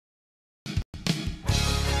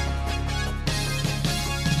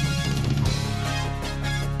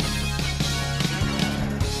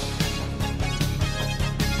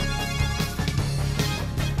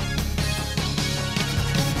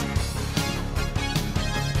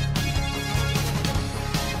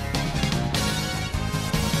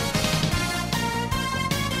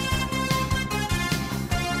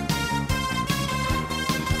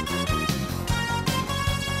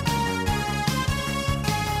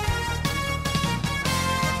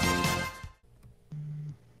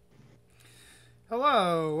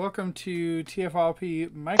Hello, welcome to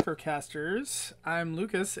TFYLP Microcasters. I'm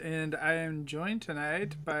Lucas, and I am joined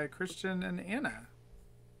tonight by Christian and Anna.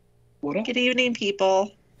 What up? Good evening,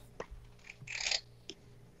 people.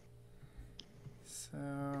 So,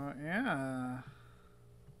 yeah.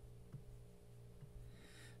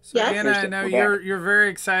 So, Yes. Anna, I know We're back. you're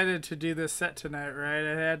very excited to do this set tonight, right?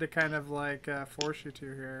 I had to kind of force you to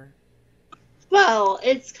here. Well,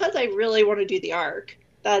 it's because I really want to do the arc.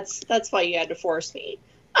 That's why you had to force me.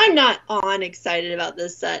 I'm not excited about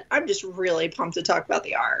this set. I'm just really pumped to talk about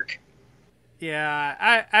the arc.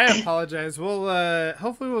 Yeah, I apologize. We'll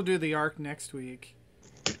hopefully we'll do the arc next week.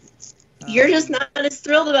 You're just not as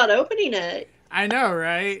thrilled about opening it. I know,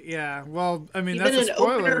 right? Yeah. Well, I mean, You've that's been a an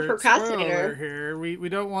opener spoiler procrastinator. here. We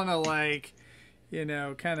don't want to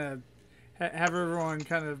kind of have everyone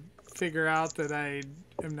kind of figure out that I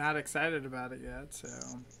am not excited about it yet. So.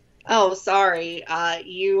 Oh, sorry.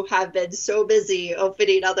 You have been so busy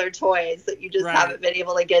opening other toys that you just haven't been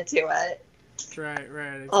able to get to it. Right.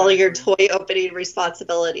 Exactly. All your toy opening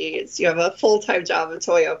responsibilities. You have a full-time job of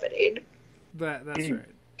toy opening. That's right.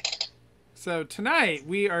 So tonight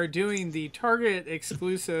we are doing the Target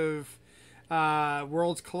exclusive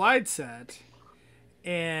Worlds Collide set.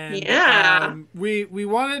 And we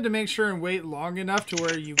wanted to make sure and wait long enough to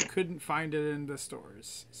where you couldn't find it in the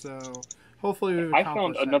stores. So hopefully we've accomplished I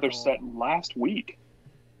found another goal. set last week.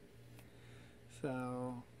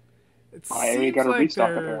 So I already got a restock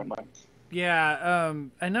apparently. Yeah,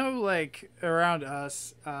 I know like around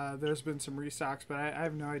us there's been some restocks, but I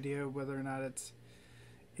have no idea whether or not it's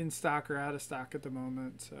in stock or out of stock at the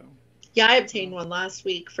moment. So yeah, I obtained one last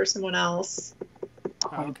week for someone else.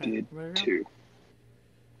 I did too.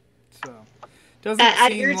 So doesn't at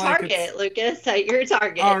seem your like target, Lucas. At your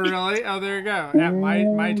target. Oh really? Oh, there you go. At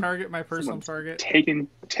my target, my personal target.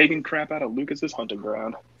 Taking crap out of Lucas's hunting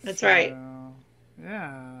ground. That's right.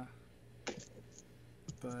 Yeah.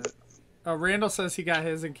 But Randall says he got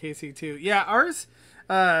his in KC too. Yeah, ours.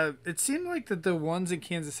 It seemed like that the ones in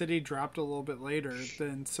Kansas City dropped a little bit later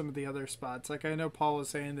than some of the other spots. Like I know Paul was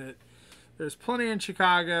saying that there's plenty in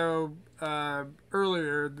Chicago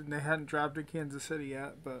earlier than they hadn't dropped in Kansas City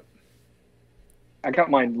yet. But I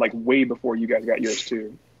got mine like way before you guys got yours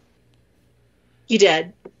too. You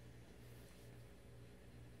did.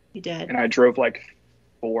 You did. And I drove like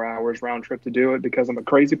 4 hours round trip to do it because I'm a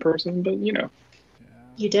crazy person. But you know.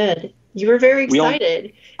 You did. You were very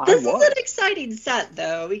excited. This is an exciting set,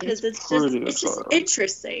 though, because it's just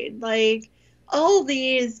interesting. Like, all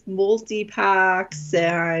these multi-packs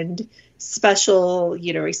and special,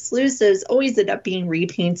 exclusives always end up being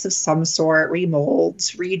repaints of some sort,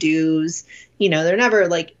 remolds, redos. They're never,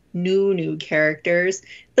 like, new characters.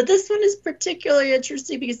 But this one is particularly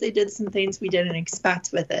interesting because they did some things we didn't expect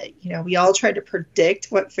with it. We all tried to predict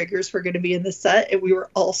what figures were going to be in the set, and we were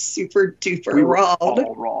all super duper wrong.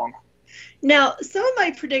 All wrong. Now, some of my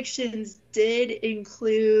predictions did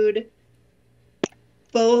include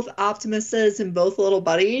both Optimuses and both little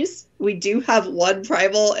buddies. We do have one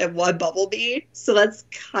Primal and one Bumblebee, so that's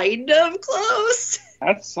kind of close.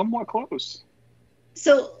 That's somewhat close.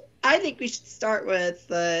 So I think we should start with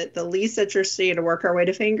the least interesting and work our way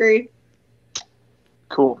to Fangry.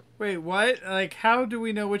 Cool. Wait, what? Like, how do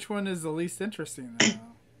we know which one is the least interesting, though?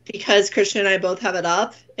 Because Christian and I both have it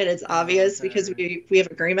up, and it's obvious because we have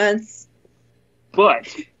agreements.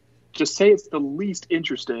 But just say it's the least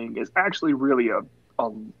interesting is actually really a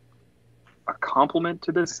compliment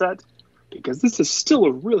to this set because this is still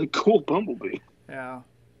a really cool Bumblebee. Yeah.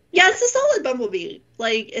 Yeah, it's a solid Bumblebee.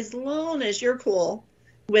 Like, as long as you're cool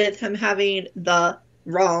with him having the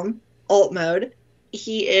ROM alt mode,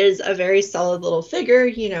 he is a very solid little figure.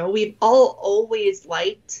 We've all always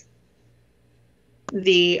liked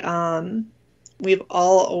the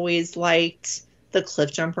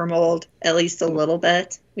cliff jumper mold, at least a little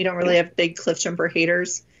bit. We don't really have big cliff jumper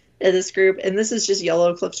haters in this group, and this is just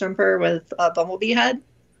yellow cliff jumper with a Bumblebee head.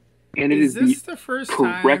 And it is the first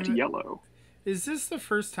correct time, yellow. Is this the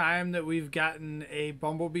first time that we've gotten a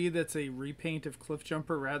Bumblebee that's a repaint of cliff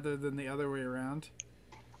jumper rather than the other way around?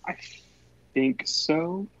 I think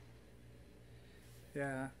so.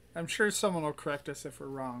 Yeah, I'm sure someone will correct us if we're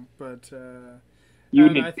wrong, but you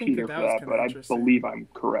would need I think Peter for that, but I believe I'm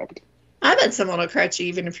correct. I bet someone will correct you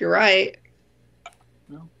even if you're right.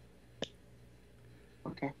 No.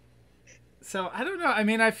 Okay. So, I don't know. I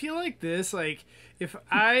mean, I feel like this, like, if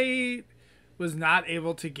I was not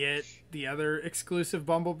able to get the other exclusive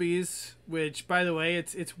Bumblebees, which, by the way,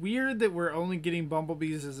 it's weird that we're only getting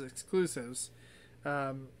Bumblebees as exclusives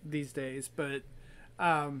these days, but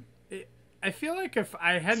I feel like if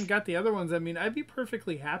I hadn't got the other ones, I mean, I'd be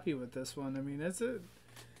perfectly happy with this one. I mean,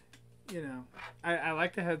 you know, I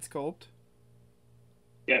like the head sculpt.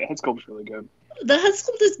 Yeah, the head sculpt's really good. The head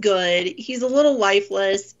sculpt is good. He's a little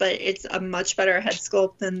lifeless, but it's a much better head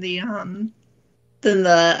sculpt than the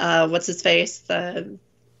what's his face? The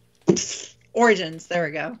Origins. There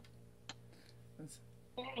we go.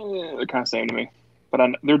 They're kind of the same to me.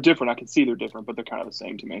 But they're different. I can see they're different, but they're kind of the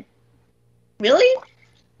same to me. Really?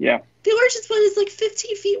 Yeah. The Origins one is like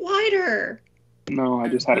 15 feet wider. No, I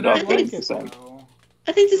just had it up. Like the same.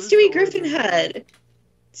 I think the Stewie Griffin head.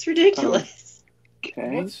 It's ridiculous.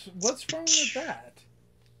 Okay. What's wrong with that?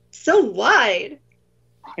 So wide.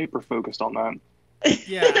 Hyper focused on that.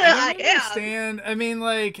 Yeah, I don't understand. I mean,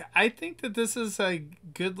 like, I think that this is a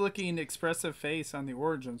good-looking, expressive face on the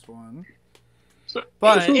Origins one. So,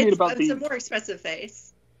 but it's a more expressive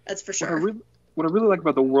face. That's for sure. What I really like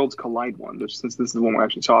about the Worlds Collide one, since this is the one we're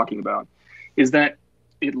actually talking about, is that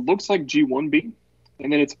it looks like G1B,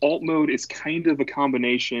 and then its alt mode is kind of a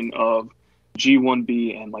combination of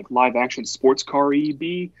G1B and like live-action sports car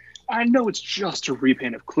EB. I know it's just a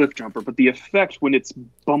repaint of Cliff Jumper, but the effect when it's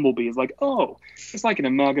Bumblebee is like, oh, it's like an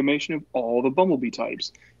amalgamation of all the Bumblebee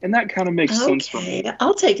types. And that kind of makes sense for me.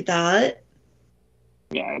 I'll take that.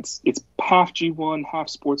 Yeah, it's half G1, half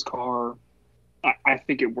sports car. I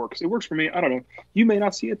think it works. It works for me. I don't know. You may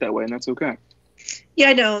not see it that way, and that's okay. Yeah,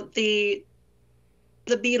 I know. The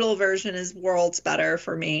Beetle version is worlds better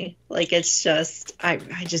for me. Like, it's just, I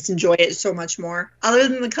just enjoy it so much more. Other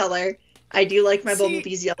than the color. I do like my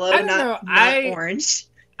Bumblebees yellow, not orange.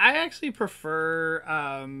 I actually prefer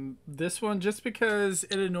this one just because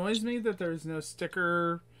it annoys me that there's no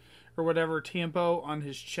sticker or whatever tampo on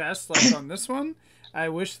his chest like on this one. I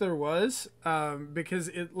wish there was because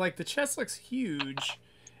it like the chest looks huge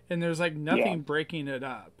and there's like nothing breaking it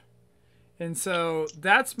up. And so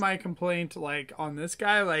that's my complaint like on this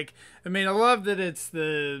guy. Like, I mean, I love that it's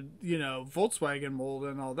the, you know, Volkswagen mold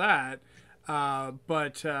and all that.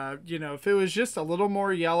 But you know, if it was just a little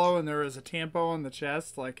more yellow and there was a tampo on the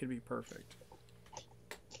chest, like, it'd be perfect.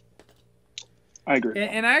 I agree.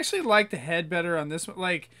 And I actually like the head better on this one.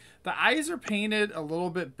 Like, the eyes are painted a little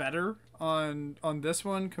bit better on this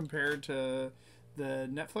one compared to the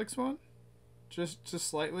Netflix one. Just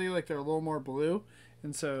slightly, like they're a little more blue,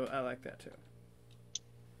 and so I like that too.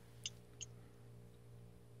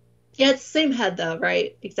 Yeah, it's the same head though,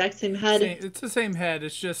 right? Exact same head. It's the same head.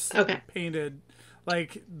 It's just painted.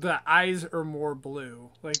 Like the eyes are more blue.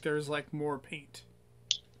 Like there's like more paint.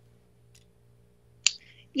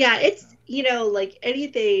 Yeah, it's, you know, like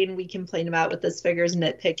anything we complain about with this figure is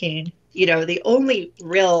nitpicking. You know, the only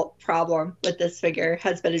real problem with this figure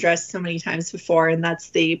has been addressed so many times before, and that's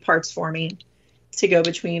the parts forming to go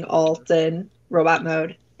between alt and robot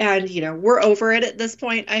mode. And, you know, we're over it at this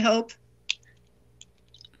point, I hope.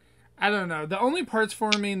 I don't know. The only parts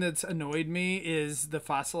forming that's annoyed me is the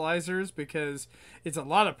fossilizers because it's a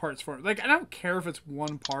lot of parts forming. Like, I don't care if it's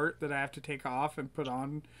one part that I have to take off and put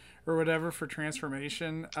on or whatever for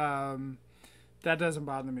transformation. That doesn't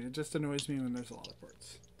bother me. It just annoys me when there's a lot of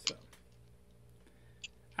parts. So,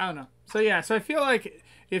 I don't know. So, yeah. So, I feel like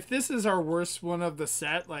if this is our worst one of the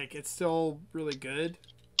set, like, it's still really good.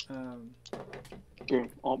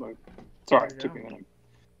 Alt mode. Sorry, it took me a minute.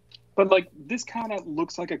 But, like, this kind of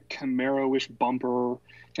looks like a Camaro-ish bumper,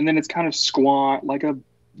 and then it's kind of squat, like a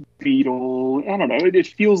Beetle. I don't know. It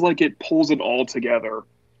feels like it pulls it all together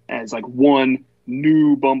as, like, one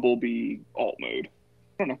new Bumblebee alt mode.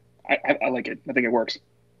 I don't know. I like it. I think it works.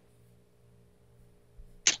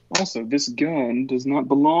 Also, this gun does not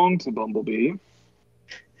belong to Bumblebee,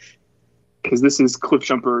 because this is Cliff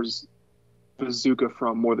Jumper's bazooka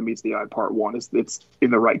from More Than Meets the Eye Part 1. It's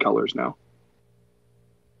in the right colors now.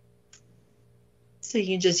 So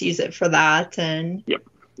you can just use it for that, and yep.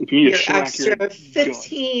 If you need your extra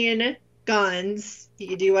 15 guns, you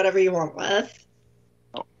can do whatever you want with.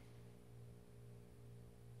 Oh.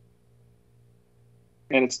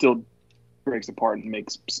 And it still breaks apart and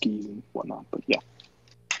makes skis and whatnot, but yeah.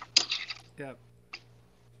 Yep.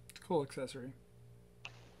 It's a cool accessory.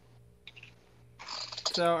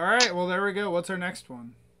 So, alright, well, there we go. What's our next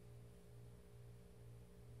one?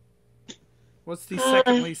 What's the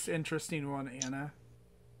second least interesting one, Anna?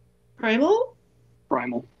 Primal?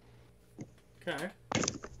 Primal. Okay.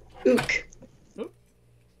 Ook.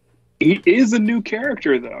 He is a new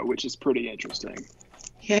character, though, which is pretty interesting.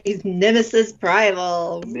 Yeah, he's Nemesis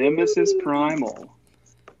Primal. Nemesis Primal.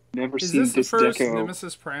 Never seen this the first deco.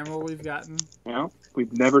 Nemesis Primal we've gotten? Yeah,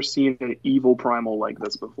 we've never seen an evil Primal like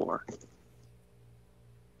this before.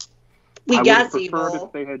 I would have preferred evil.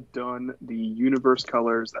 if they had done the universe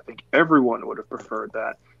colors. I think everyone would have preferred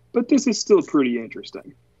that. But this is still pretty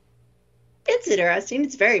interesting. It's interesting.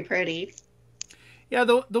 It's very pretty. Yeah,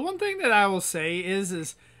 the one thing that I will say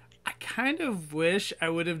is I kind of wish I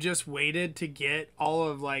would have just waited to get all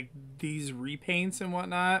of like these repaints and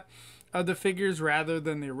whatnot of the figures rather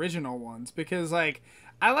than the original ones, because like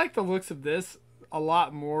I like the looks of this a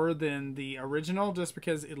lot more than the original, just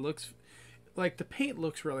because it looks like the paint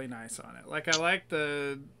looks really nice on it. Like I like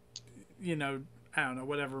the, you know, I don't know,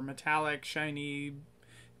 whatever metallic shiny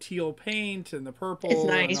teal paint and the purple. It's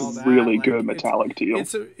nice. And all that. Really like, good metallic teal.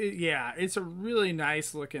 It's a really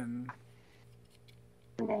nice looking.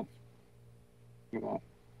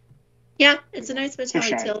 Yeah, it's a nice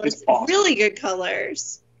metallic teal. It's awesome. Really good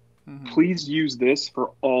colors. Mm-hmm. Please use this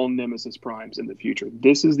for all Nemesis Primes in the future.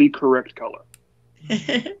 This is the correct color.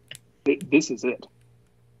 This is it.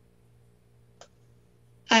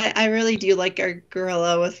 I really do like our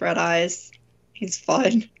gorilla with red eyes. He's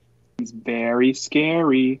fun. He's very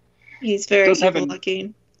scary. He's very evil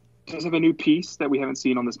looking. Does have a new piece that we haven't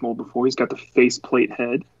seen on this mold before. He's got the faceplate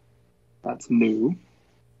head. That's new.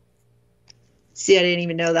 See, I didn't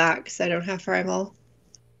even know that because I don't have Primal.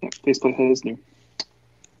 Yeah, faceplate head is new.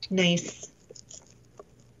 Nice.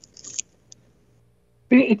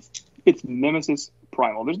 It's Nemesis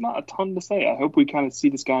Primal. There's not a ton to say. I hope we kind of see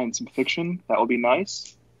this guy in some fiction. That would be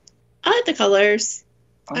nice. I like the colors.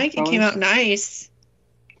 I think it came out nice.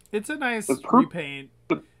 It's a nice repaint.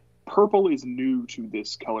 The purple is new to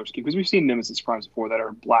this color scheme because we've seen Nemesis Primes before that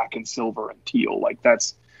are black and silver and teal. Like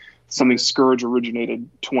that's something Scourge originated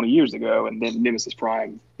 20 years ago, and then Nemesis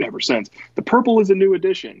Prime ever since. The purple is a new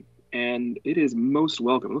addition, and it is most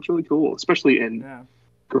welcome. It looks really cool, especially in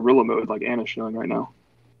gorilla mode like Anna's showing right now.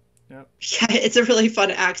 Yep. Yeah, it's a really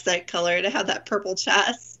fun accent color to have that purple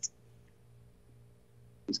chest.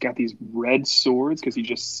 He's got these red swords because he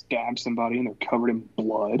just stabbed somebody and they're covered in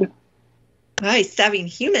blood. Oh, he's stabbing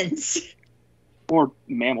humans. Or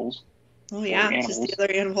mammals. Oh, yeah, just the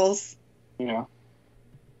other animals. Yeah.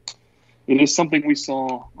 It is something we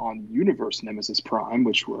saw on Universe Nemesis Prime,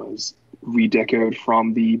 which was redecoed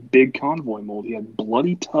from the big convoy mold. He had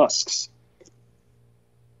bloody tusks,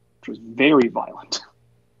 which was very violent.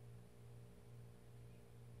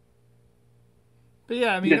 But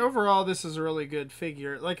yeah, I mean, overall, this is a really good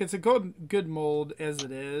figure. Like, it's a good mold as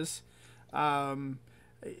it is. The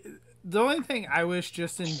only thing I wish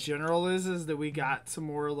just in general is that we got some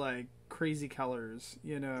more, like, crazy colors,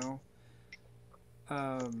 you know?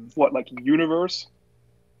 What, like Universe?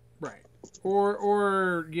 Right.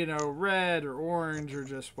 Or, you know, red or orange or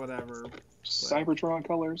just whatever. Cybertron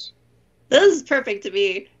colors? This is perfect to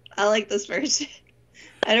me. I like this version.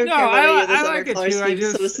 I don't care about any of this other color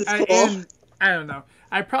schemes, so this is cool. I don't know.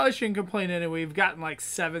 I probably shouldn't complain anyway. We've gotten like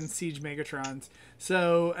 7 Siege Megatrons.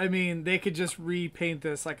 So, I mean, they could just repaint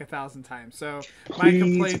this like 1,000 times. So, my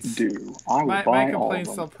complaints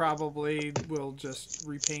they'll probably will just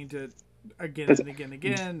repaint it again and again and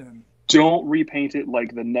again. And don't repaint it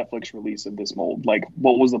like the Netflix release of this mold. Like,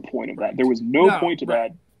 what was the point of that? There was no point to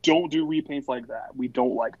that. Don't do repaints like that. We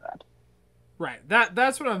don't like that. Right.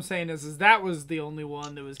 That's what I'm saying is that was the only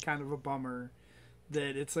one that was kind of a bummer.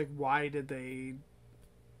 That it's like, why did they...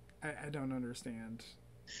 I don't understand.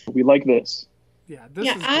 We like this. Yeah, this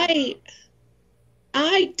is good.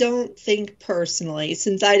 I don't think personally,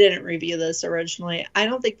 since I didn't review this originally, I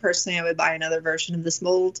don't think personally I would buy another version of this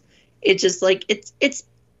mold. It's just like, it's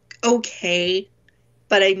okay.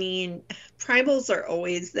 But I mean, Primals are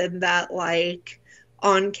always in that like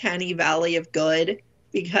uncanny valley of good.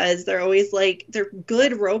 Because they're always like, they're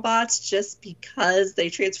good robots just because they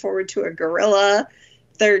transform into a gorilla.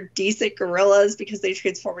 They're decent gorillas because they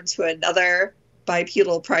transform into another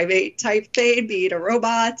bipedal primate type thing, being a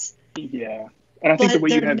robot. Yeah. And I think the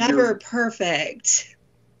way they're never perfect.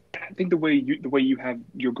 I think the way you have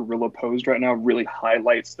your gorilla posed right now really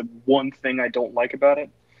highlights the one thing I don't like about it.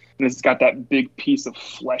 And it's got that big piece of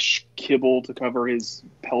flesh kibble to cover his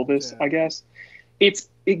pelvis, I guess.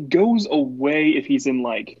 It goes away if he's in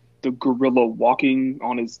like the gorilla walking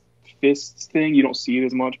on his fists thing. You don't see it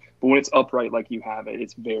as much, but when it's upright like you have it,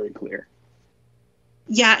 it's very clear.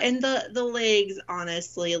 Yeah, and the legs,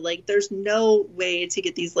 honestly, like there's no way to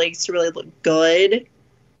get these legs to really look good.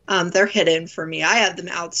 They're hidden for me. I have them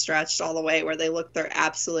outstretched all the way where they look their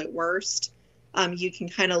absolute worst. You can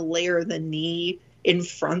kind of layer the knee in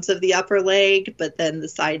front of the upper leg, but then the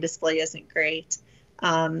side display isn't great.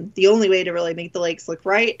 The only way to really make the legs look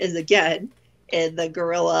right is, again, in the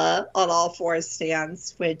gorilla on all fours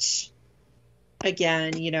stance, which,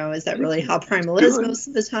 again, you know, is that really how Primal is most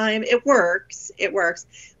of the time? It works.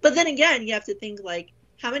 But then again, you have to think, like,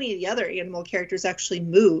 how many of the other animal characters actually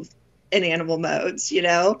move in animal modes, you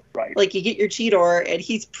know? Right. Like, you get your Cheetor, and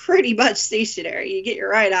he's pretty much stationary. You get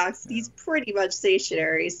your Rhinox, he's pretty much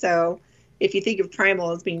stationary. So, if you think of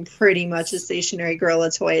Primal as being pretty much a stationary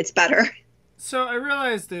gorilla toy, it's better. So I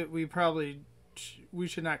realized that we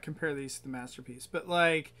should not compare these to the Masterpiece, but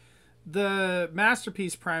like the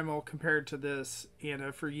Masterpiece Primal compared to this,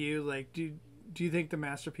 Anna, for you, like do you think the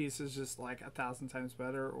Masterpiece is just like 1,000 times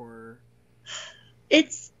better, or?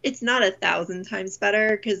 It's not 1,000 times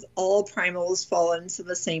better because all Primals fall into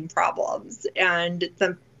the same problems, and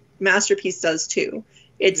the Masterpiece does too.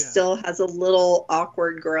 It still has a little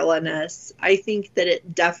awkward gorilla-ness. I think that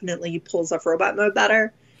it definitely pulls off robot mode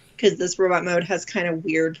better because this robot mode has kind of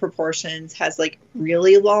weird proportions, has like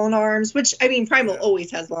really long arms, which, I mean, Primal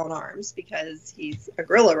always has long arms because he's a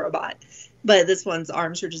gorilla robot. But this one's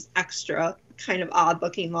arms are just extra kind of odd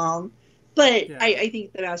looking long. But I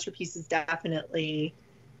think the Masterpiece is definitely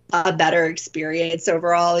a better experience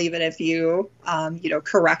overall, even if you,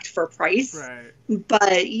 correct for price. Right.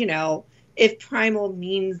 But, if Primal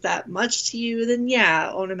means that much to you, then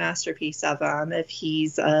own a Masterpiece of him. If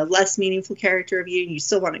he's a less meaningful character of you and you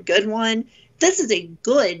still want a good one, this is a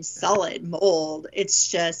good, solid mold. It's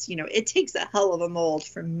just, it takes a hell of a mold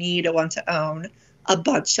for me to want to own a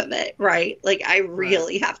bunch of it, right? Like, I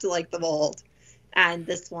really have to like the mold. And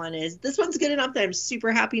this one's good enough that I'm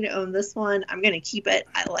super happy to own this one. I'm going to keep it.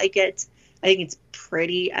 I like it. I think it's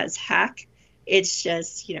pretty as heck. It's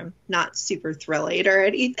just, not super thrilling or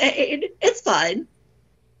anything. It's fun.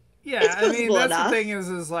 Yeah, I mean, that's enough. The thing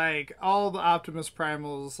is like all the Optimus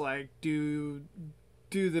Primals like do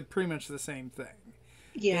pretty much the same thing.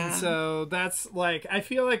 Yeah. And so that's like, I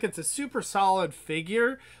feel like it's a super solid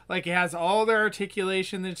figure. Like it has all the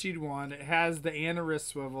articulation that you'd want. It has the Anna wrist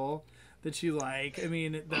swivel that you like. I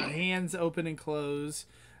mean, the hands open and close,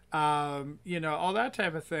 all that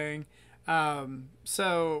type of thing.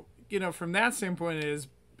 So, from that standpoint, it is,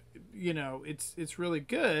 it's really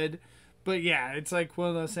good. But yeah, it's like one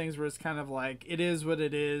of those things where it's kind of like, it is what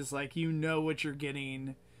it is. Like, what you're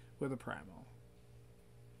getting with a Primal.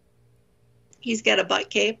 He's got a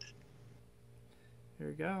butt cape. There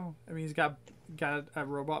you go. I mean, he's got a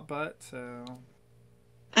robot butt, so.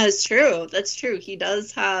 That's true. That's true. He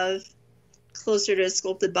does have closer to a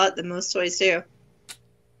sculpted butt than most toys do.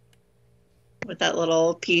 With that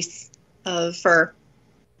little piece of fur.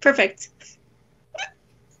 Perfect.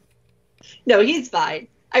 No, he's fine.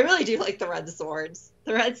 I really do like the red swords.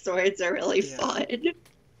 The red swords are really fun.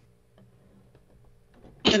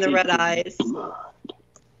 And the red eyes.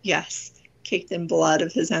 Yes. Caked in blood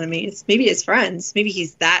of his enemies. Maybe his friends. Maybe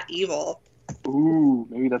he's that evil. Ooh,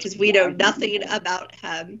 maybe that's because we know nothing about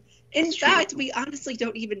him. In fact, we honestly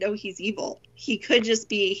don't even know he's evil. He could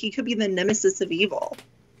be the nemesis of evil.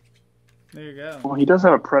 There you go. Well, he does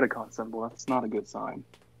have a Predacon symbol. That's not a good sign.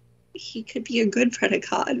 He could be a good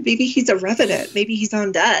Predacon. Maybe he's a revenant. Maybe he's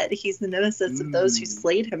undead. He's the nemesis of those who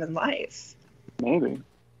slayed him in life. Maybe.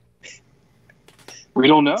 We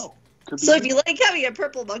don't know. So if you like having a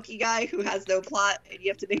purple monkey guy who has no plot and you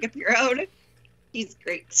have to make up your own, he's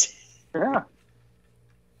great. Yeah.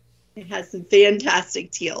 It has some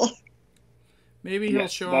fantastic teal. Maybe he'll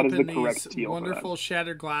show up in these wonderful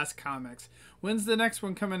Shattered Glass comics. When's the next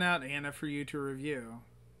one coming out, Anna, for you to review?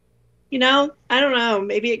 I don't know.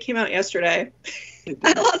 Maybe it came out yesterday.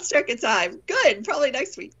 I lost track of time. Good. Probably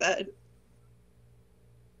next week then.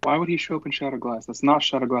 Why would he show up in Shattered Glass? That's not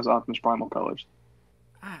Shattered Glass Optimus Primal colors.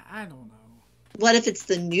 I don't know. What if it's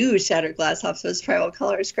the new Shattered Glass Optimus Primal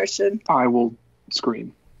colors, Christian? I will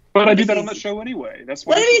scream. But I do that on the show anyway. That's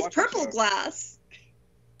why. What if he's purple glass?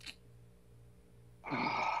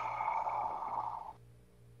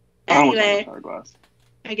 Anyway,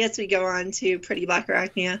 I guess we go on to Pretty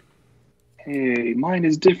Blackarachnia. Hey, mine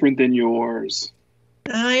is different than yours.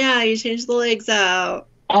 Oh yeah, you changed the legs out.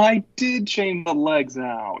 I did change the legs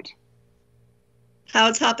out.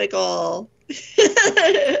 How topical.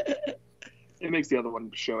 It makes the other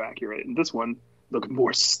one show accurate, and this one look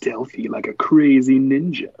more stealthy, like a crazy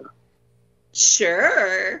ninja.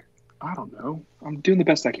 Sure. I don't know. I'm doing the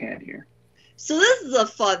best I can here. So this is a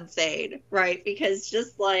fun thing, right? Because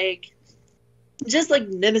just like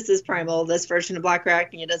Nemesis Primal, this version of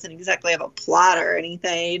Blackarachnia doesn't exactly have a plot or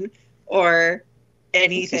anything.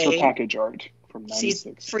 This is her package art from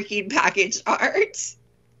 96. She's freaking package art.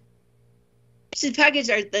 She's package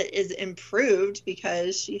art that is improved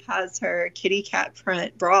because she has her kitty cat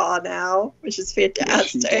print bra now, which is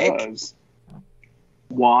fantastic. Yeah, she does.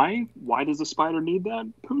 Why? Why does the spider need that?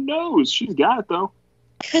 Who knows? She's got it, though.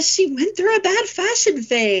 Because she went through a bad fashion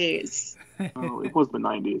phase. Oh, it was the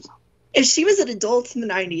 90s. If she was an adult in the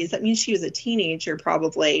 90s, that means she was a teenager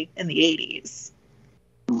probably in the 80s.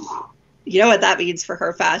 You know what that means for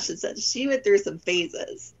her fashion sense? She went through some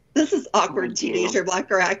phases. This is awkward teenager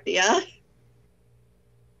Blackarachnia.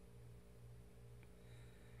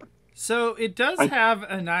 So it does have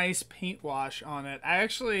a nice paint wash on it. I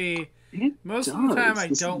actually, most of the time, I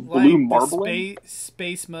don't like the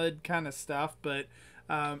space mud kind of stuff, but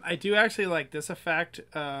I do actually like this effect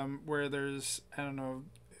where there's, I don't know,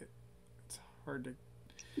 it's hard to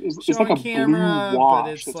show like on camera, but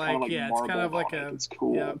it's like, yeah, it's kind of like a, it's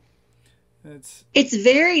cool. Yeah, it's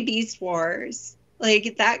very Beast Wars.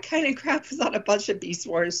 Like, that kind of crap was on a bunch of Beast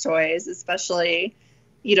Wars toys, especially,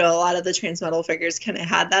 you know, a lot of the Transmetal figures kind of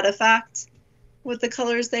had that effect with the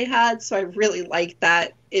colors they had. So I really like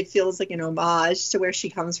that. It feels like an homage to where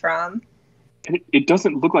she comes from. And it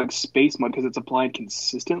doesn't look like space mud because it's applied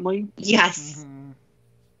consistently. Yes. Mm-hmm.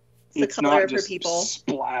 It's the color not just people.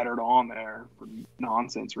 Splattered on there for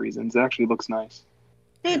nonsense reasons. It actually looks nice.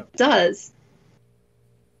 It does.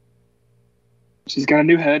 She's got a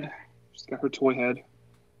new head. She's got her toy head.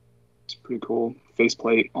 It's pretty cool.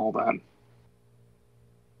 Faceplate, all that.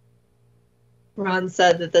 Ron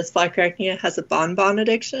said that this Blackarachnia has a bonbon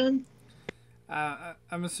addiction.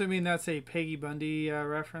 I'm assuming that's a Peggy Bundy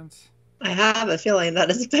reference. I have a feeling that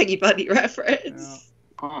is a Peggy Bundy reference.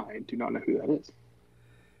 Yeah. I do not know who that is.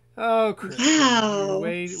 Oh, Christian. Wow.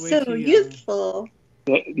 Way so youthful.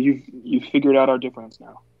 You've figured out our difference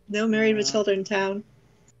now. No Married with Children Town.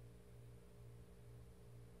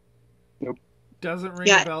 Nope. Doesn't ring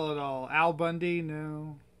a bell at all. Al Bundy,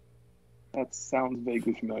 no. That sounds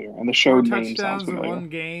vaguely familiar. And the show name sounds familiar. In one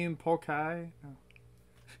game, Polkai. No.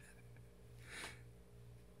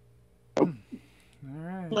 Nope. All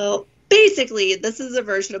right. Well, basically, this is a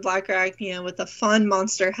version of Blackarachnia with a fun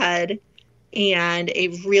monster head and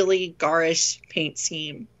a really garish paint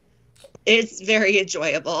scheme. It's very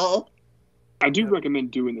enjoyable. I do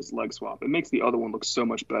recommend doing this leg swap. It makes the other one look so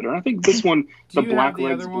much better. And I think this one, the black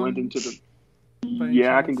legs blend into the...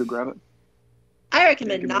 Yeah, I can go grab it. I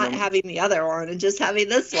recommend not having the other one and just having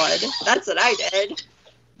this one. That's what I did.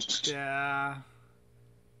 Yeah.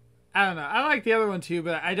 I don't know. I like the other one too,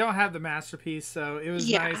 but I don't have the Masterpiece, so it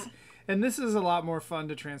was nice. And this is a lot more fun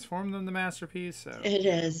to transform than the Masterpiece. So it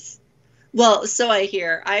is. Well, so I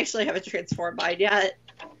hear. I actually haven't transformed mine yet.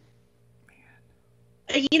 Man.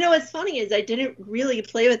 You know what's funny is I didn't really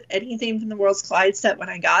play with anything from the Worlds Collide set when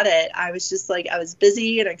I got it. I was just like, I was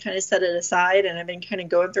busy and I kind of set it aside, and I've been kind of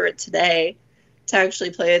going through it today to actually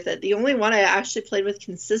play with it. The only one I actually played with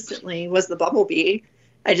consistently was the Bumblebee.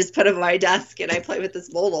 I just put it on my desk and I play with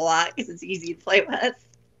this mold a lot because it's easy to play with.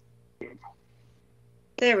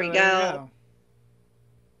 There we go.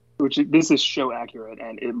 This is show accurate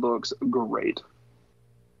and it looks great.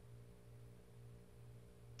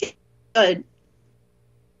 Good.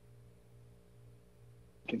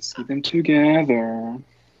 You can see them together.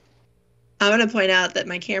 I want to point out that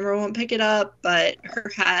my camera won't pick it up, but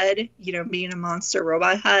her head, you know, being a monster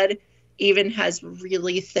robot head, even has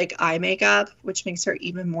really thick eye makeup, which makes her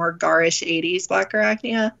even more garish 80s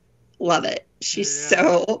Blackarachnia. Love it. She's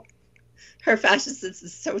her fashion sense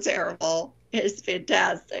is so terrible. It is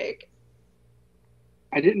fantastic.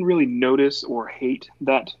 I didn't really notice or hate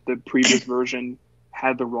that the previous version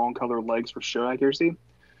had the wrong color legs for show accuracy.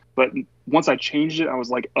 But once I changed it, I was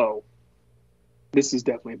like, oh, this is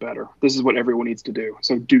definitely better. This is what everyone needs to do.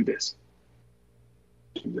 So do this.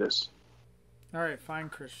 Do this. All right, fine,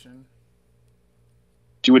 Christian.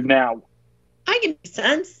 Do it now. I can make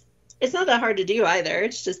sense. It's not that hard to do either.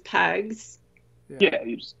 It's just pegs. Yeah,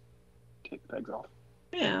 you just take the pegs off.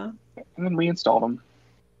 Yeah. And then reinstall them.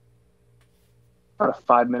 About a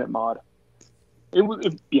 5-minute mod.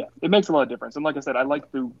 It makes a lot of difference. And like I said, I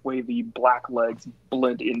like the way the black legs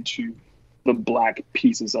blend into the black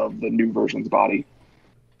pieces of the new version's body.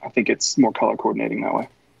 I think it's more color coordinating that way.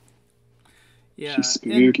 Yeah. She's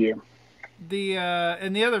spookier.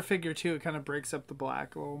 And the other figure too, it kind of breaks up the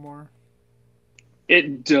black a little more.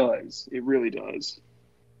 It does. It really does.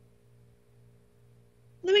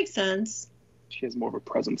 That makes sense. She has more of a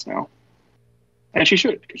presence now. And she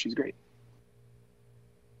should, because she's great.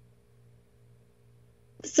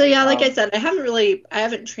 So yeah, like I said, I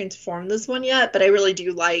haven't transformed this one yet, but I really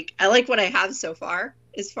do like what I have so far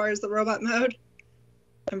as the robot mode.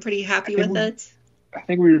 I'm pretty happy with it. I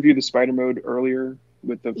think we reviewed the spider mode earlier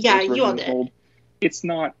with the first you all did. It's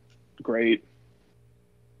not great.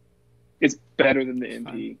 It's better than the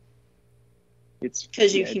MP. It's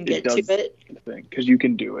because you can get to it. Because you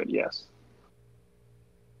can do it, yes.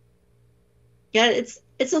 Yeah, it's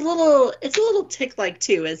a little tick-like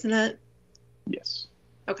too, isn't it? Yes.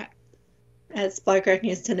 Okay. As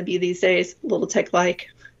Blackarachnias tend to be these days, a little tick-like.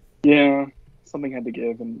 Yeah, something had to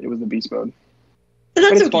give, and it was the beast mode. But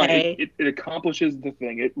that's it's okay. Fine. It accomplishes the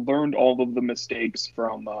thing. It learned all of the mistakes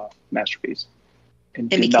from Masterpiece. And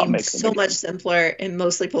did became not make so much simpler and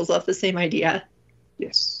mostly pulls off the same idea.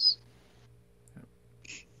 Yes.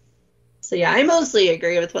 So yeah, I mostly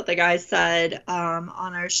agree with what the guy said on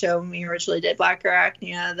our show when we originally did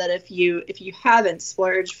Blackarachnia, that if you haven't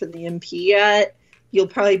splurged for the MP yet, you'll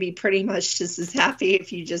probably be pretty much just as happy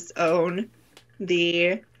if you just own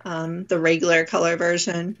the regular color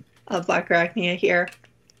version of Blackarachnia here.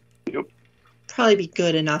 Yep. Probably be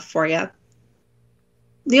good enough for you.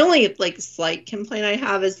 The only slight complaint I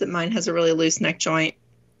have is that mine has a really loose neck joint.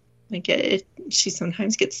 She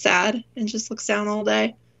sometimes gets sad and just looks down all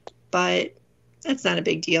day. But that's not a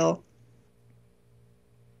big deal.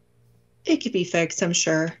 It could be fixed, I'm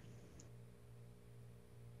sure.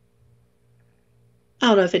 I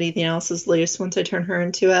don't know if anything else is loose once I turn her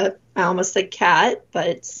into I almost said cat,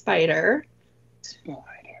 but spider. Spider.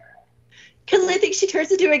 Because I think she turns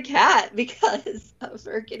into a cat because of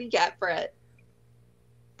her kitty cat Brett.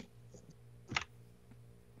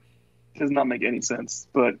 Does not make any sense,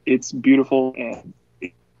 but it's beautiful and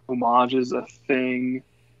it homages a thing.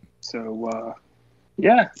 So,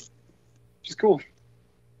 yeah, she's cool.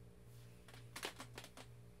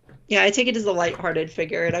 Yeah, I take it as a lighthearted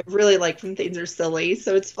figure, and I really like when things are silly,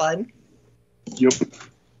 so it's fun. Yep.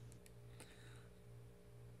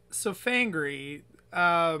 So, Fangry,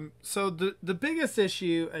 so the biggest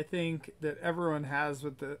issue I think that everyone has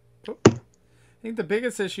with the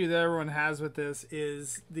biggest issue that everyone has with this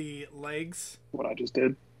is the legs. What I just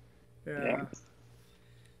did. Yeah.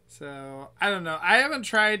 So, I don't know. I haven't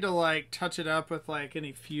tried to, touch it up with,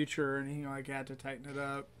 any future or anything like that to tighten it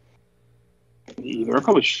up. Me either. I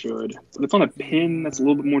probably should. But it's on a pin. That's a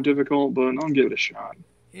little bit more difficult, but I'll give it a shot.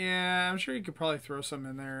 Yeah, I'm sure you could probably throw some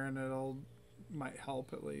in there and might help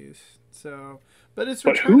at least. So, but it's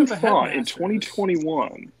Return who of the thought in Headmasters.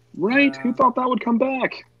 2021, right? Who thought that would come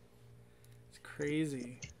back? It's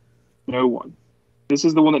crazy. No one. This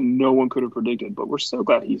is the one that no one could have predicted, but we're so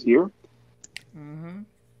glad he's here. Mm-hmm.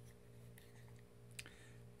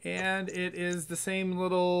 And it is the same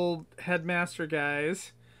little headmaster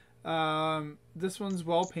guys. This one's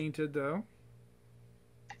well painted though.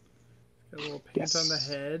 Got a little paint on the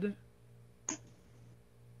head.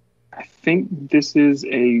 I think this is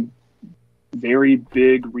a very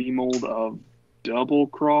big remold of Double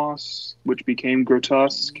Cross, which became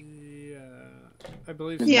Grotesque. Yeah, I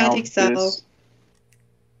believe. Yeah, I think so.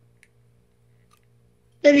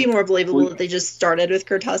 It'd be more believable that they just started with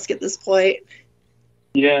Grotesque at this point.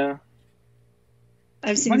 Yeah.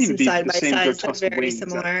 I've seen some side-by-sides that are very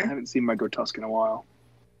similar. I haven't seen my Grotesque in a while.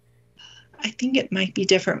 I think it might be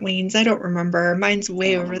different wings. I don't remember. Mine's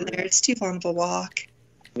way over there. It's too long of a walk.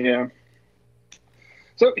 Yeah.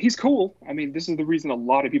 So he's cool. I mean, this is the reason a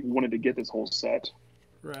lot of people wanted to get this whole set.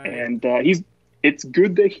 Right. And it's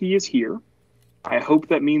good that he is here. I hope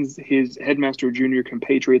that means his Headmaster Junior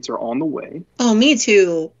compatriots are on the way. Oh, me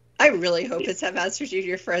too. I really hope his Headmaster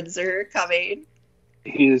Junior friends are coming.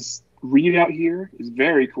 His readout here is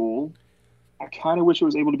very cool. I kind of wish it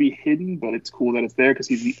was able to be hidden, but it's cool that it's there because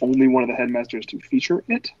he's the only one of the headmasters to feature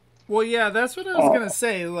it. Well, yeah, that's what I was going to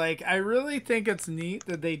say. I really think it's neat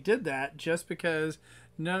that they did that just because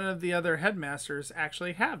none of the other headmasters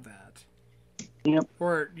actually have that. Yep.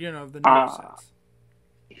 Or, the newer sets.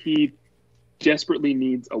 He desperately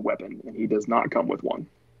needs a weapon, and he does not come with one.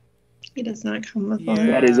 He does not come with one.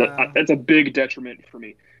 That's a big detriment for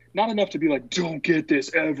me. Not enough to be like, don't get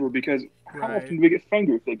this ever, because how often do we get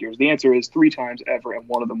Fangry figures? The answer is 3 times ever, and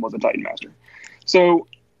one of them was a Titan Master. So,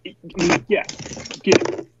 yeah, get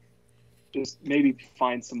it. Just maybe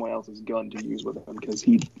find someone else's gun to use with him, because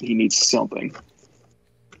he needs something.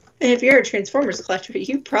 And if you're a Transformers collector,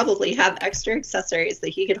 you probably have extra accessories that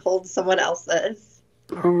he could hold someone else's.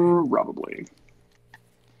 Probably.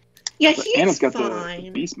 Yeah, he's Anna's got fine. the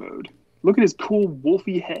beast mode. Look at his cool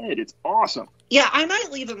wolfy head. It's awesome. Yeah, I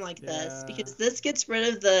might leave him like this because this gets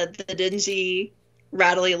rid of the dingy,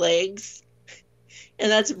 rattly legs.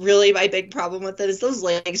 And that's really my big problem with it is those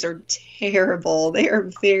legs are terrible. They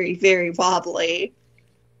are very, very wobbly.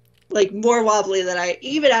 More wobbly than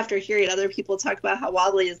even after hearing other people talk about how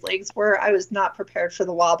wobbly his legs were, I was not prepared for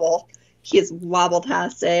the wobble. He is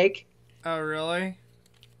wobble-tastic. Oh, really?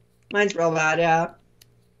 Mine's real bad, yeah.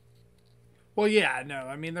 Well, yeah, no.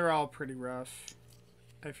 I mean, they're all pretty rough,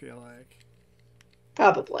 I feel like.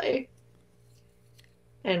 Probably.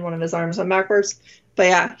 And one of his arms went backwards. But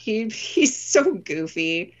yeah, he's so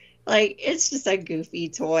goofy. It's just a goofy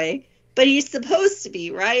toy. But he's supposed to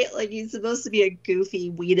be, right? He's supposed to be a goofy,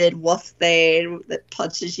 weeded wolf thing that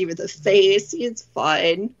punches you in the face. He's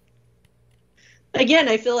fun. Again,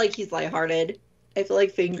 I feel like he's lighthearted. I feel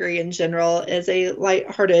like Fangry in general is a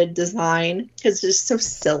lighthearted design because it's just so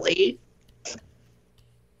silly.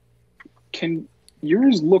 Can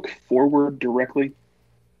yours look forward directly?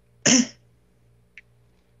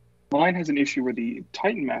 line has an issue where the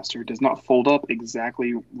Titan Master does not fold up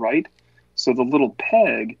exactly right, so the little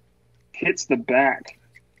peg hits the back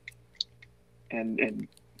and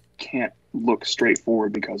can't look straight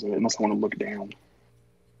forward because of it, unless I want to look down.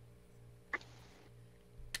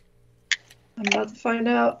 I'm about to find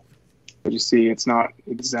out. But you see, it's not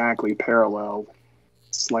exactly parallel,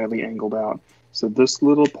 slightly angled out. So this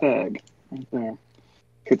little peg right there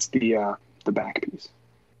hits the back piece.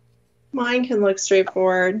 Mine can look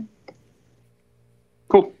straightforward.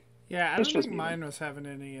 Cool. Yeah, I don't think mine was having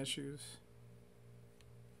any issues.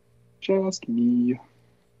 Just me.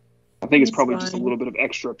 I think it's probably just a little bit of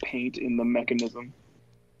extra paint in the mechanism.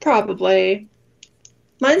 Probably.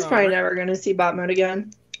 Mine's probably never going to see bot mode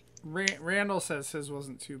again. Randall says his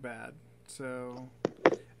wasn't too bad. So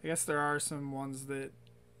I guess there are some ones that,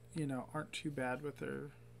 you know, aren't too bad with their...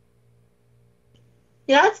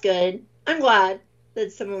 Yeah, that's good. I'm glad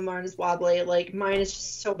that some of them aren't as wobbly. Like, mine is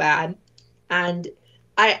just so bad. And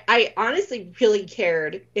I honestly really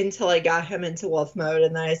cared until I got him into wolf mode,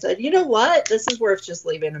 and then I said, you know what? This is worth just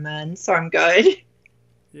leaving him in, so I'm good.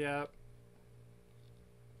 Yeah.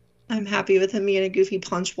 I'm happy with him being a goofy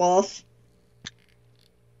punch wolf.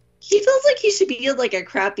 He feels like he should be like a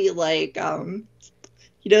crappy, like,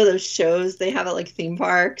 you know those shows they have at, like, theme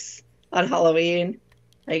parks on Halloween?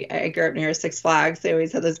 I grew up near Six Flags. They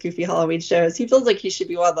always have those goofy Halloween shows. He feels like he should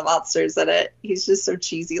be one of the monsters in it. He's just so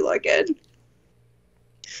cheesy looking.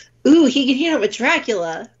 Ooh, he can hang out with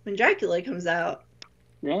Dracula when Dracula comes out.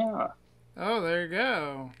 Yeah. Oh, there you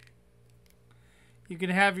go. You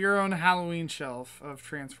can have your own Halloween shelf of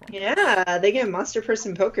Transformers. Yeah, they get Monster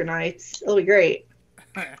Person Poker Nights. It'll be great.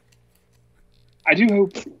 I do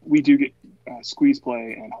hope we do get Squeeze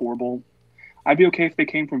Play and Horrible. I'd be okay if they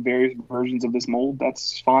came from various versions of this mold.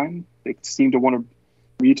 That's fine. They seem to want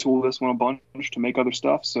to retool this one a bunch to make other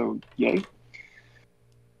stuff, so yay.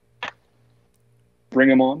 Bring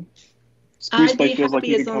them on. Squeeze Play feels like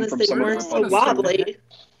you can come from somewhere else. So wobbly.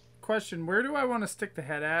 Question, where do I want to stick the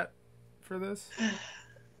head at for this?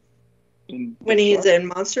 When he's in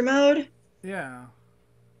monster mode? Yeah.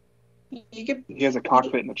 He has a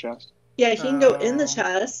cockpit in the chest. Yeah, he can go in the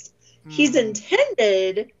chest. He's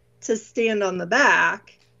intended to stand on the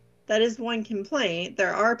back. That is one complaint.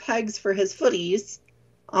 There are pegs for his footies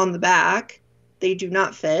on the back. They do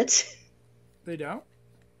not fit. They don't?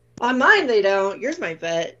 On mine, they don't. Yours might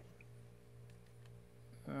fit.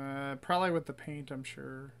 Probably with the paint, I'm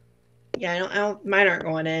sure. Yeah, I don't. Mine aren't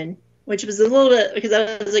going in, which was a little bit because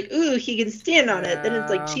I was like, "Ooh, he can stand on it." Then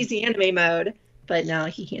it's like cheesy anime mode, but no,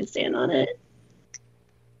 he can't stand on it.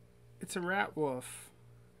 It's a rat wolf,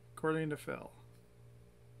 according to Phil.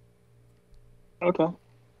 Okay.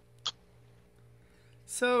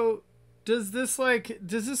 So, does this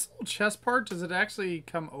little chest part? Does it actually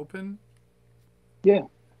come open? Yeah.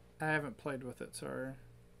 I haven't played with it, sorry.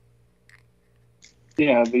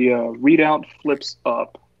 Yeah, the readout flips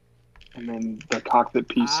up, and then the cockpit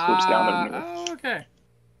piece flips down underneath. Oh, okay.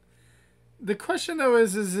 The question, though,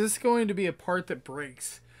 is this going to be a part that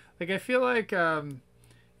breaks? Like, I feel like, you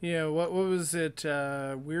know, what was it?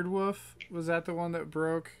 Weird Wolf? Was that the one that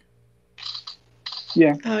broke?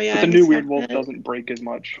 Yeah. Oh, yeah. But the new Weird Wolf doesn't break as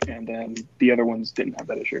much, and then the other ones didn't have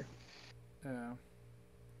that issue. Yeah.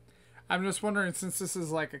 I'm just wondering, since this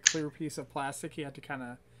is like a clear piece of plastic, you have to kind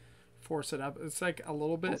of force it up. It's like a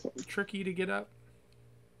little bit tricky to get up.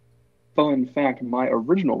 Fun fact, my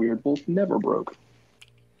original Weird Wolf never broke.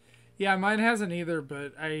 Yeah, mine hasn't either,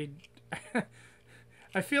 but I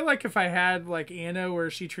feel like if I had like Anna where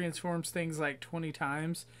she transforms things like 20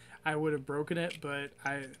 times, I would have broken it, but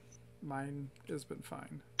mine has been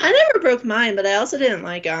fine. I never broke mine, but I also didn't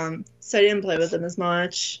like so I didn't play with them as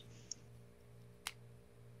much.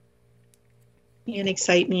 And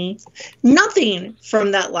excite me. Nothing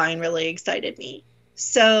from that line really excited me.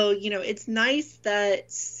 So, you know, it's nice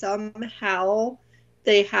that somehow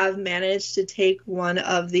they have managed to take one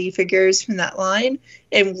of the figures from that line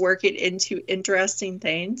and work it into interesting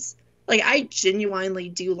things. Like, I genuinely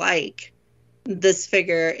do like this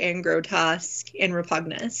figure and Grotesque and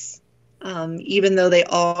Repugnus. Even though they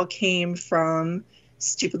all came from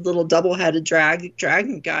stupid little double-headed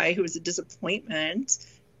dragon guy who was a disappointment.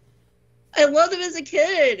 I loved him as a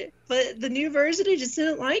kid, but the new version, I just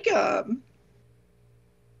didn't like him.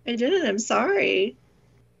 I didn't. I'm sorry.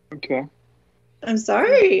 Okay. I'm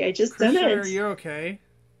sorry. I just Christian, didn't. Are you okay?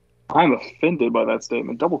 I'm offended by that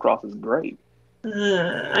statement. Double Cross is great.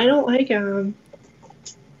 I don't like him.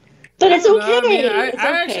 But it's okay. I mean, I okay.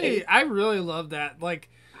 actually, I really love that. Like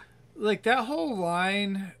that whole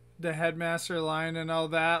line, the Headmaster line and all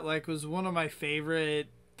that, like, was one of my favorite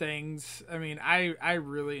things. I mean, I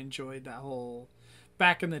really enjoyed that whole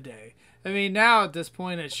back in the day. I mean, now at this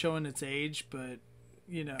point it's showing its age, but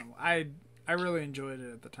you know, I really enjoyed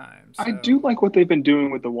it at the time. So. I do like what they've been doing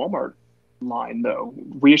with the Walmart line, though.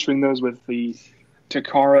 Reissuing those with the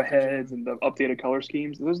Takara heads and the updated color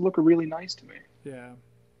schemes. Those look really nice to me. Yeah.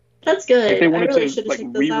 That's good. If they wanted really to like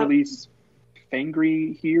re-release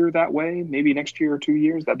Fangry here that way, maybe next year or 2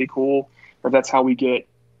 years, that'd be cool. Or if that's how we get,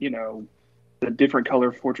 you know, the different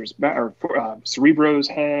color Fortress or Cerebro's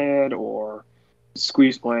head or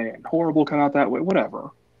Squeeze Play and Horrible come out that way, whatever.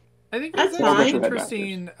 I think what's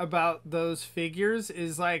interesting about those figures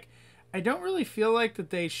is like I don't really feel like that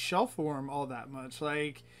they shelf warm all that much.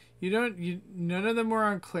 Like none of them were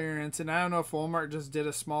on clearance, and I don't know if Walmart just did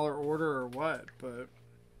a smaller order or what, but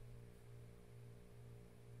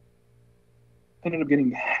I ended up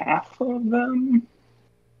getting half of them.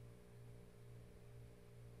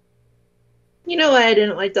 You know why I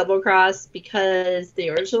didn't like Double Cross? Because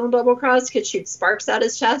the original Double Cross could shoot sparks out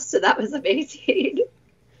his chest, so that was amazing.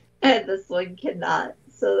 And this one cannot.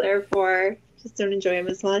 So therefore, just don't enjoy him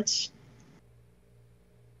as much.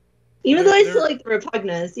 Even though I still like the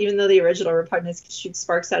Repugnus, even though the original Repugnus could shoot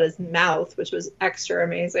sparks out his mouth, which was extra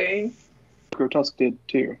amazing. Grotesque did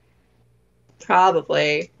too.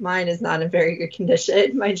 Probably. Mine is not in very good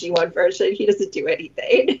condition. My G1 version, he doesn't do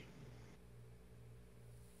anything.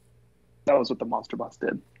 That was what the Monster Bots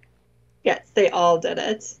did. Yes, they all did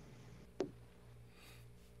it.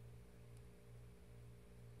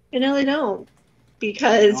 And now they don't.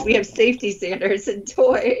 Because we have safety standards in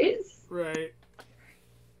toys. Right.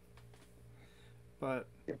 But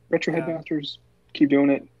Retro Headmasters keep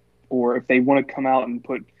doing it. Or if they want to come out and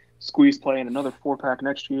put Squeeze Play in another 4-pack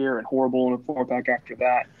next year and Horrible in a 4-pack after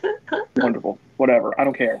that, wonderful. Whatever. I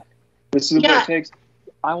don't care. This is what it takes.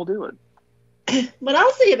 I will do it. What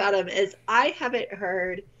I'll say about him is I haven't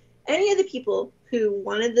heard any of the people who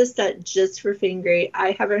wanted this set just for Fangry.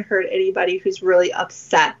 I haven't heard anybody who's really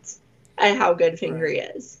upset at how good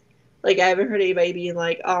Fangry is. Like, I haven't heard anybody being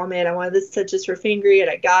like, oh man, I wanted this set just for Fangry and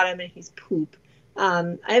I got him and he's poop.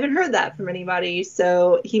 I haven't heard that from anybody,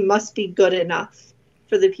 so he must be good enough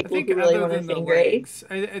for the people who really want a Fangry.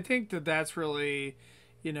 I think that's really,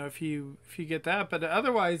 you know, if you get that, but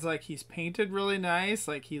otherwise, like, he's painted really nice,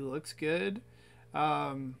 like he looks good.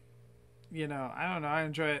 You know, I don't know, I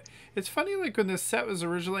enjoy it. It's funny, like when this set was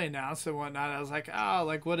originally announced and whatnot, I was like, oh,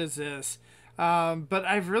 like what is this? But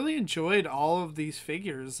I've really enjoyed all of these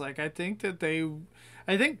figures. Like I think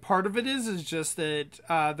part of it is just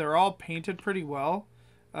that they're all painted pretty well,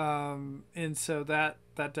 and so that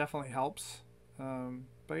definitely helps.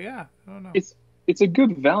 But yeah, I don't know. It's a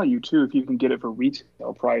good value too if you can get it for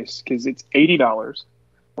retail price, because it's $80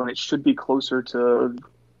 when it should be closer to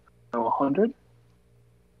 $100.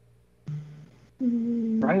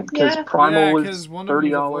 Right? Because Primal is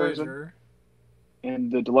 $30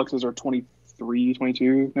 and the deluxes are $23,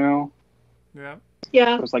 $22 now. Yeah.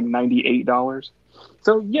 Yeah. So it's like $98.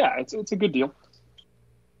 So yeah, it's a good deal.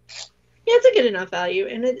 Yeah, it's a good enough value,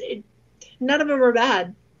 and none of them are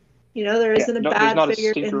bad. You know, there isn't a bad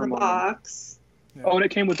figure in the box. Yeah. Oh, and it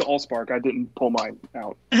came with the Allspark. I didn't pull mine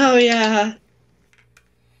out. Oh yeah.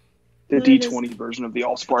 The D20 version of the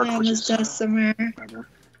Allspark, which is just somewhere. Whatever.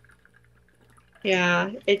 Yeah,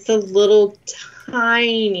 it's a little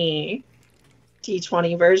tiny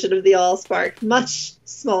D20 version of the Allspark, much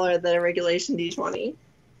smaller than a regulation D20. I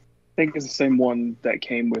think it's the same one that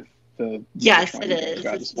came with the... Yes, it is.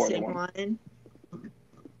 It's the same one.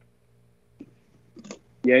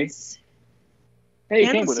 Yay. Hey,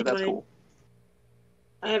 it came with it. That's cool.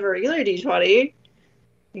 I have a regular D20.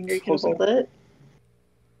 Finger can hold it.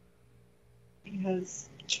 It has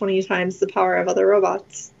 20 times the power of other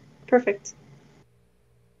robots. Perfect.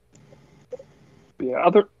 Yeah,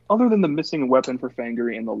 other than the missing weapon for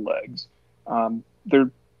Fangry and the legs,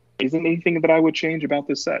 there isn't anything that I would change about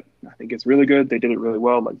this set. I think it's really good. They did it really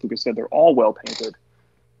well. Like Lucas said, they're all well painted.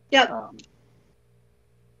 Yep.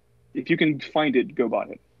 If you can find it, go buy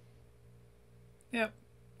it. Yep,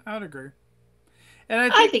 I would agree.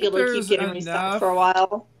 And I think it will keep getting restocked for a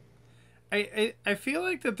while. I feel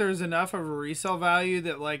like that there's enough of a resale value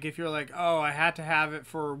that, like, if you're like, oh, I had to have it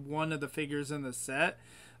for one of the figures in the set,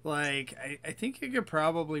 like, I think you could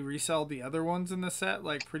probably resell the other ones in the set,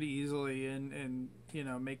 like, pretty easily and you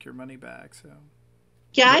know, make your money back, so.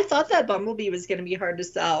 Yeah, I thought that Bumblebee was going to be hard to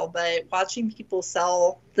sell, but watching people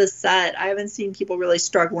sell the set, I haven't seen people really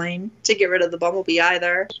struggling to get rid of the Bumblebee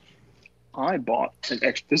either. I bought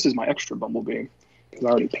this is my extra Bumblebee, because I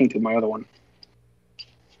already painted my other one.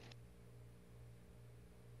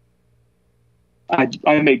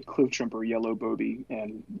 I made Cliff Jumper yellow Bobby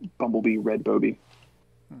and Bumblebee red Bobby.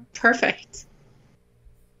 Perfect.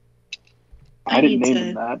 I didn't name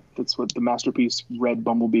him that. That's what the Masterpiece Red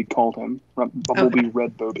Bumblebee called him. Bumblebee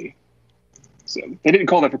Red Bobby. So they didn't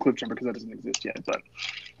call that for Cliffjumper because that doesn't exist yet, but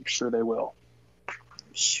I'm sure they will.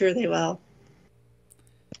 Sure they will.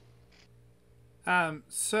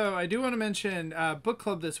 So I do want to mention book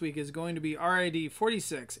club this week is going to be RID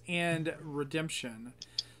 46 and Redemption.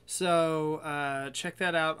 So check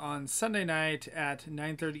that out on Sunday night at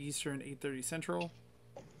 9:30 Eastern, 8:30 Central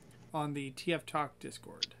on the TF Talk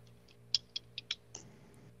Discord.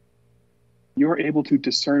 You're able to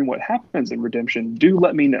discern what happens in Redemption. Do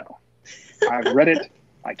let me know. I've read it.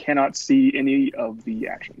 I cannot see any of the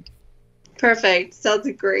action. Perfect.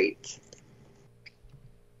 Sounds great.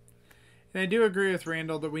 And I do agree with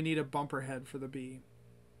Randall that we need a bumper head for the bee.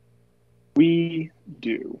 We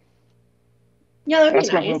do. Yeah, that'd That's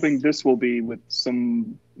be what nice. I'm hoping this will be, with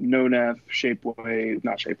some no-nef,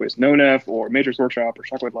 not Shapeways, no-nef or Matrix Workshop or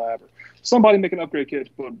Shockwave Lab or somebody make an upgrade kit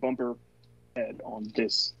to put a bumper head on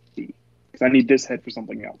this bee. Because I need this head for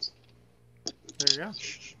something else. There you go.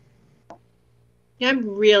 Yeah, I'm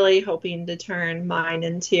really hoping to turn mine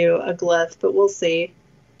into a glyph, but we'll see.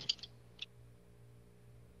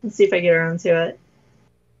 Let's see if I get around to it.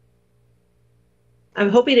 I'm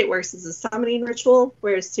hoping it works as a summoning ritual,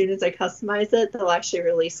 where as soon as I customize it, they'll actually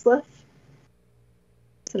release glyph.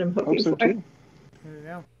 That's what I'm hoping for. There you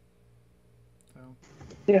go. So.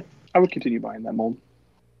 Yeah, I would continue buying that mold.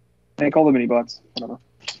 Make all the mini bots, whatever.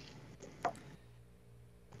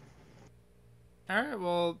 All right,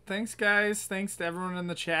 well, thanks, guys. Thanks to everyone in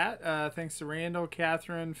the chat. Thanks to Randall,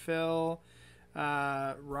 Catherine, Phil,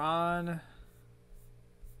 Ron. I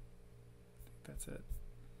think that's it.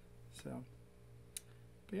 So,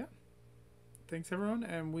 but yeah. Thanks, everyone,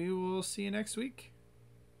 and we will see you next week.